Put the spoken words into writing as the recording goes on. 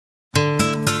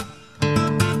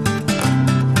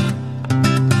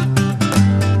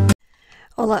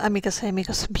Hola amigas y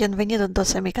amigos,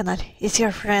 bienvenidos a mi canal. It's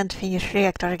your friend Finnish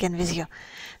Reactor again with you.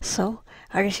 So,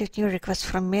 I received new request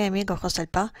from my amigo José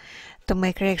to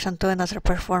make reaction to another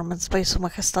performance by Su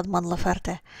Majestad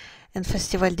Laferte in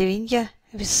Festival de Viña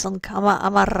with song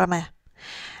Amárrame.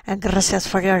 And gracias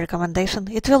for your recommendation.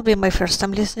 It will be my first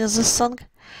time listening to this song.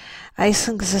 I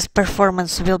think this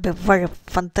performance will be very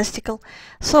fantastical.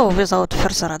 So, without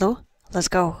further ado, let's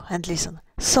go and listen.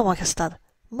 Su Majestad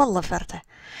Laferte.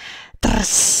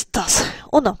 3, 2,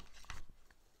 1.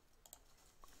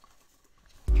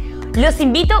 Los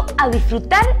invito a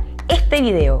disfrutar este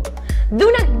video de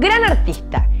una gran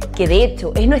artista, que de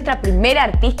hecho es nuestra primera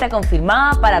artista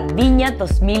confirmada para Viña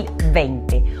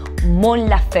 2020, Mon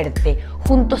Laferte,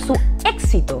 junto a su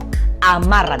éxito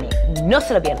Amárrame. No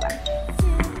se lo pierdan.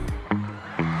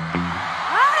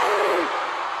 ¡Ay!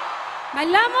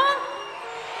 ¿Bailamos?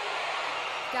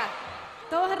 Ya,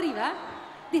 todos arriba.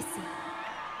 Dice.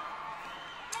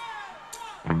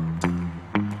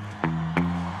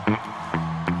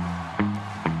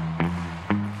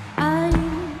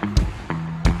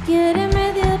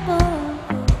 Quiéreme de a poco,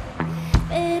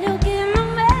 pero que no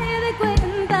me dé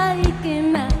cuenta y que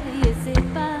nadie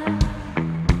sepa.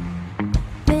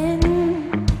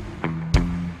 Ven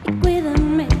y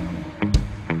cuídame,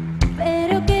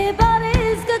 pero que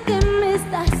parezca que me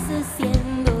estás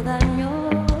haciendo daño.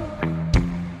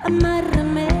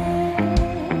 Amárrame.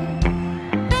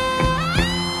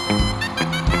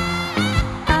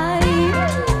 Ay,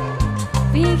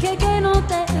 finge que no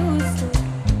te gusto.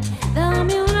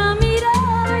 Dame una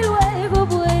mirada y luego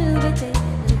vuélvete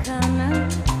lejana.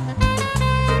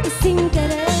 Y sin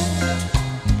querer,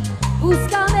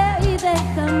 búscame y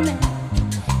déjame.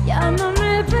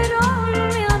 Llámame pero no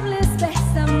me hables,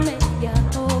 bésame y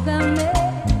ahógame.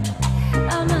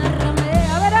 Amárrame,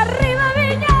 a ver arriba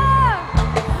Viña.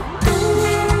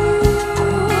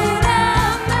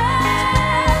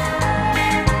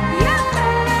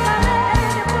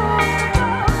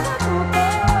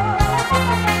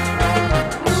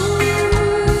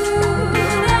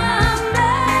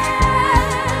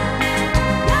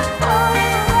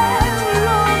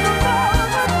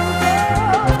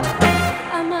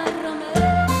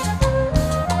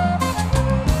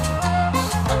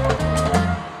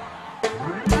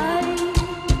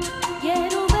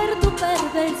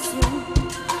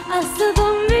 Hasta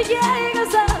dónde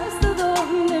llegas, hasta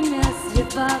dónde me has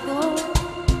llevado.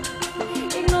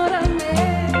 Ignórame,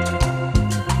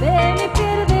 ven y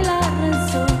pierde la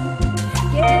razón.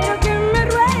 Quiero que me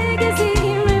ruegues y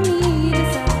me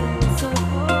mires a los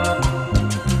ojos.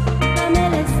 Dame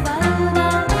la espalda,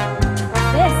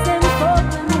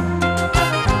 desenfócame.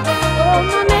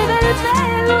 Tómame del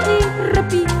pelo y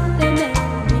repíteme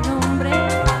mi nombre.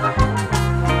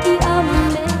 Y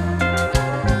ámame.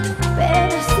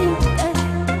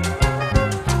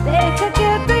 Deja que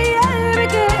te lleve,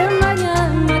 que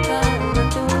mañana acabe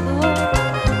todo.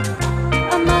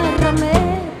 Amárrame.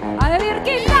 A ver,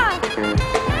 Virquita.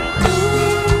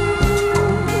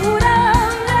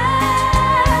 Júrame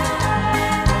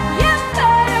y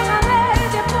entérame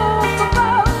de poco a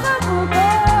poco.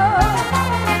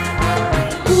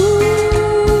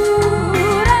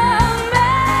 Júrame,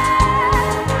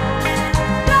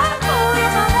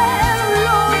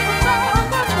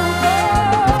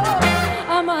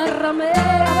 amárrame,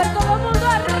 a ver todo el mundo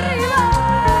arriba.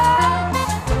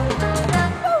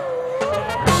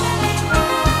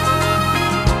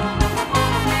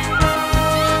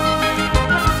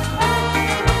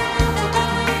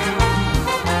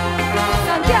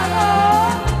 Santiago.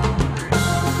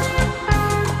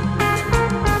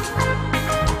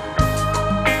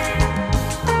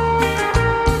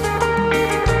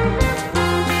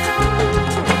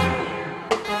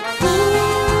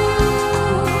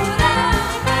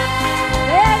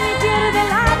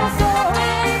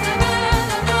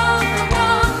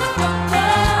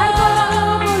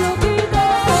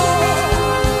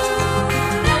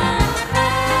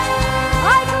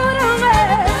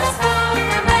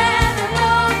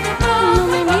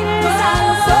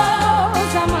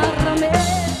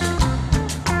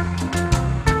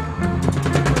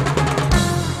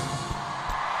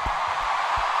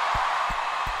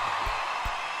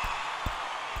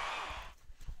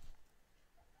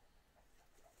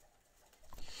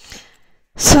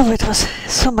 So it was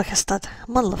Su Majestad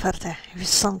Laferte with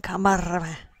song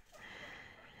Amárrame.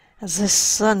 This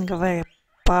song very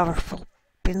powerful,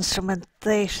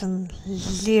 instrumentation,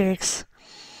 lyrics.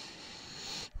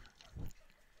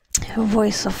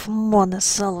 Voice of Mon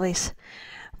is always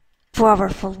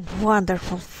powerful,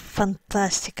 wonderful,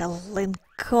 fantastical,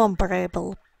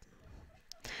 incomparable,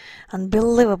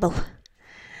 unbelievable.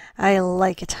 I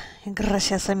like it.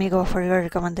 Gracias, amigo, for your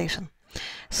recommendation.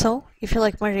 So, if you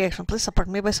like my reaction, please support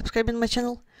me by subscribing my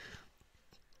channel,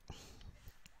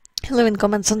 leaving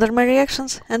comments under my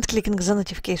reactions, and clicking the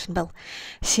notification bell.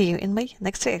 See you in my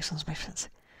next reactions, my friends.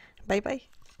 Bye bye.